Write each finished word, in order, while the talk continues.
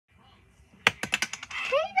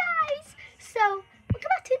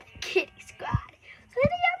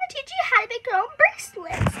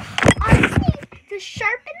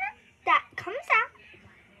sharpener that comes out.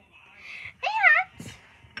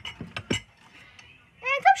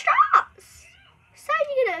 And some straws. So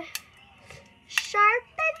you're gonna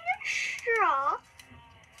sharpen your straw.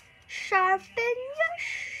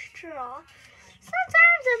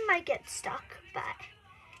 Sometimes it might get stuck, but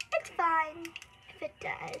it's fine if it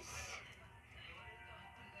does.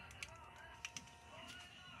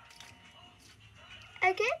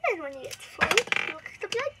 Again, and when it gets full, you look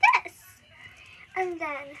something like this. And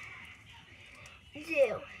then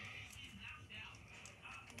do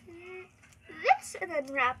this, and then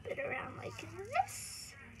wrap it around like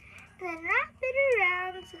this. And then wrap it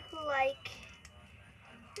around like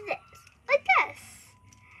this.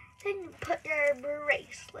 Then you put your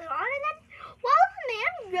bracelet on, and then voila,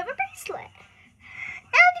 man, you have a bracelet.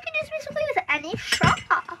 And you can just basically with any straw.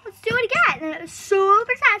 Let's do it again. And it was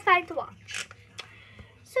super satisfying to watch.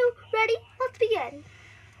 So, ready? Let's begin.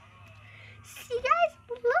 See, guys,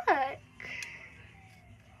 look.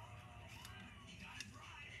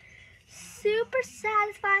 Super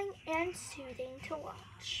satisfying and soothing to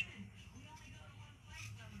watch.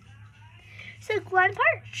 So one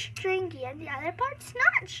part stringy and the other part's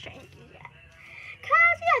not stringy yet,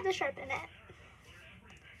 because you have to sharpen it.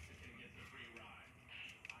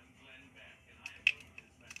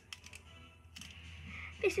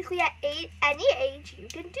 Basically, at any age, you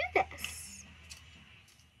can do this.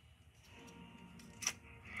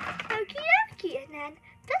 Okie dokie, and then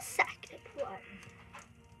the second one.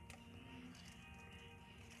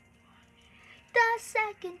 The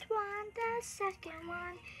second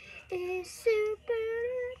one is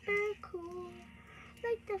super cool,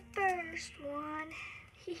 like the first one.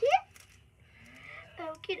 Okie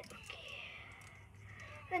dokie.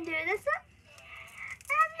 And do this one,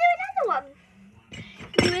 and do another one.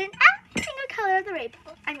 Do it in every single color of the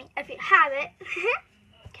rainbow. I mean, if you have it.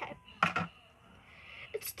 Okay.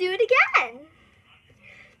 Let's do it again.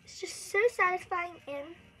 It's just so satisfying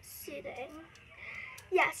and soothing.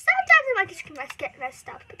 Yeah, sometimes it might just get messed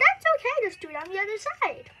up, but that's okay. Just do it on the other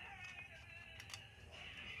side.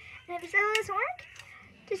 And if it still doesn't work,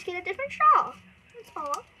 just get a different straw. That's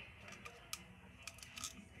all.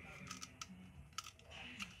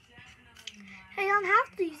 You don't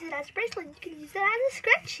have to use it as a bracelet. You can use it as a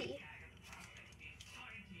scrunchie.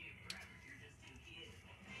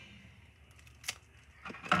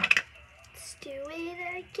 Let's do it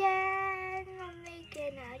again. I'm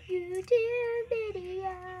making a YouTube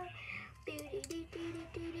video.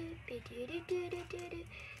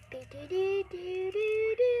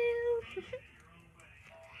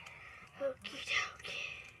 Okie dokie.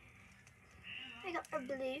 I got a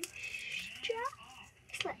blue straw.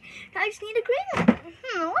 Excellent. Now I just need a green one.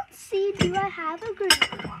 Let's see, do I have a green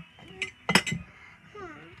one?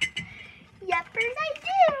 Yepers, I do.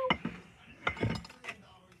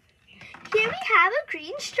 Here we have a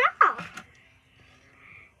green straw.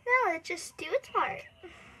 Now let's just do its part.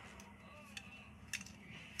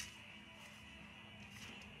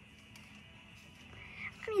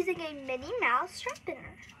 I'm using a Minnie Mouse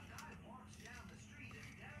sharpener.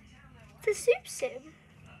 It's a soup.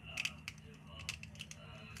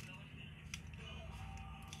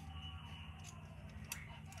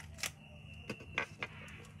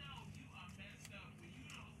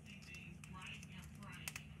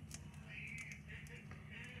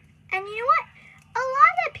 And you know what? A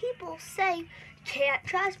lot of people say, can't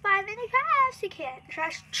trust 5 Minute Crafts, you can't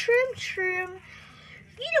trust Troom. You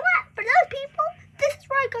know what? For those people, this is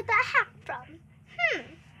where I got that hat from.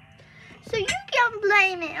 So you can't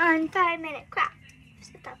blame it on 5 Minute Crafts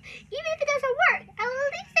and stuff. Even if it doesn't work, at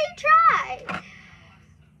least they tried.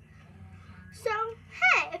 So,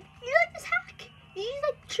 hey, if you like this hack, you use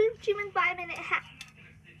like Troom and 5 Minute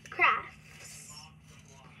Crafts.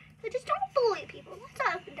 So just don't bully people.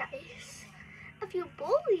 That's all nice. If you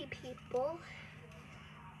bully people,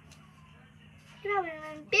 you're having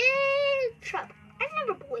in big trouble. I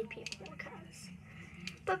never bullied people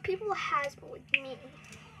but people has bullied me.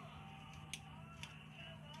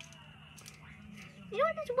 You know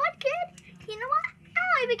what? There's one kid. You know what? I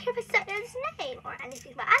don't even care if I said his name or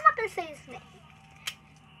anything, but I'm not gonna say his name.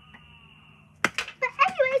 But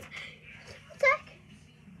anyways, what's that?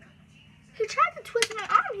 He tried to twist my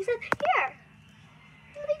arm. He said, "Here."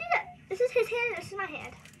 Let me do it. This is his hand. This is my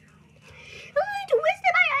hand. Oh, he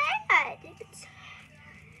twisted my hand. And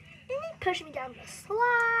he pushed me down the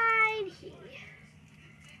slide.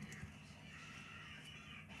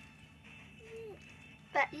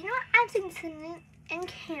 But you know what? I'm seeing something in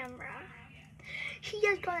camera. He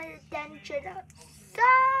is going to dent it up so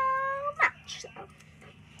much.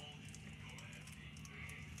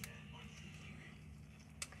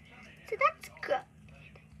 So that's good.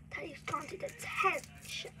 because he's wanted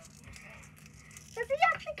attention. But he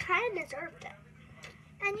actually kind of deserved it.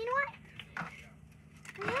 And you know what?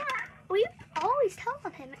 Yeah, we always tell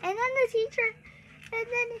him. And then the teacher, and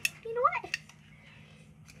then, you know what?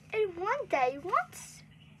 And one day, once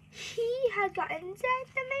he had gotten sent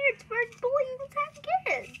the mayor for bullying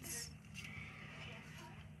 10 kids.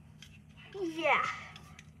 Yeah.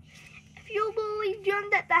 If you believe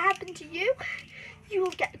that happened to you, you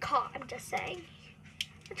will get caught. I'm just saying.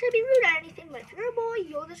 Not trying to be rude or anything, but if you're a boy,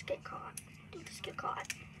 you'll just get caught. You'll just get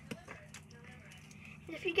caught.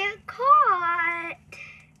 And if you get caught,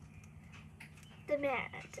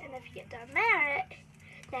 demerit. And if you get demerit,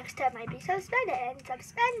 next time might be suspended. And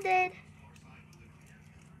suspended,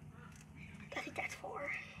 I think that's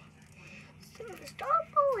 4. So just don't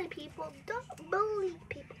bully people. Don't bully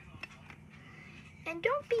people. And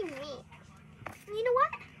don't be mean. You know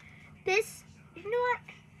what? You know what?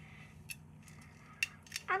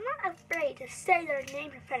 I'm not afraid to say their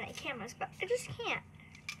names in front of cameras, but I just can't.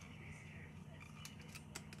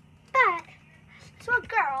 But, so a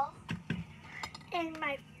girl in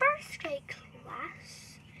my first grade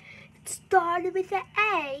class, it started with an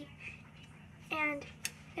A, and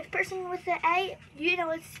if person with the A, you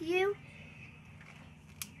know it's you,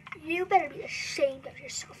 you better be ashamed of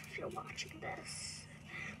yourself if you're watching this.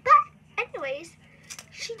 But, anyways,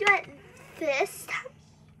 she did this time,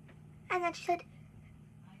 and then she said,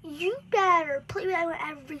 you better play with that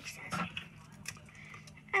at recess.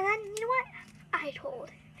 And then, you know what? I told.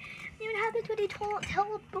 You know what happens when you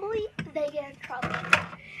tell a bully? They get in trouble.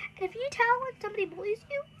 And if you tell when somebody bullies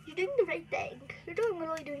you, you're doing the right thing. You're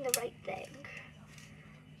literally doing the right thing.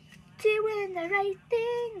 Doing the right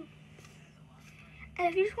thing. And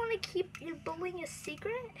if you just want to keep your bullying a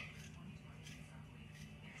secret,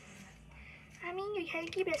 I mean, you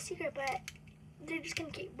can't keep it a secret, but they're just going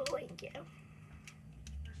to keep bullying you.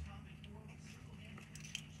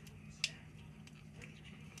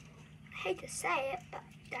 I hate to say it, but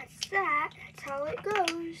that's that. That's how it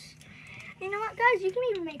goes. You know what, guys? You can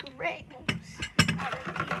even make rings out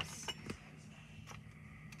of these.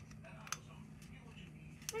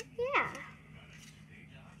 But yeah.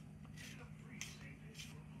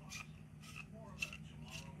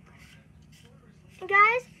 And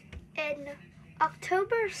guys, in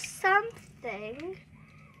October something,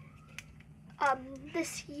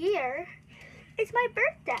 this year, it's my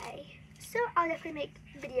birthday. So I'll definitely make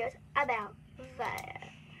videos about that.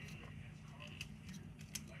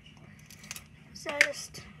 So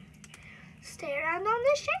just stay around on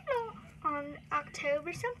this channel on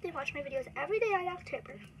October something. Watch my videos every day on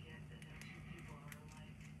October.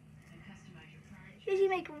 Usually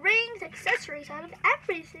make rings, accessories out of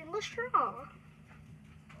every single straw.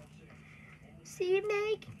 See,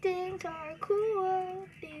 making things are cool.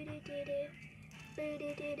 Making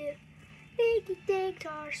things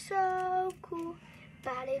are so cool.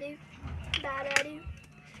 Ba-de-doo.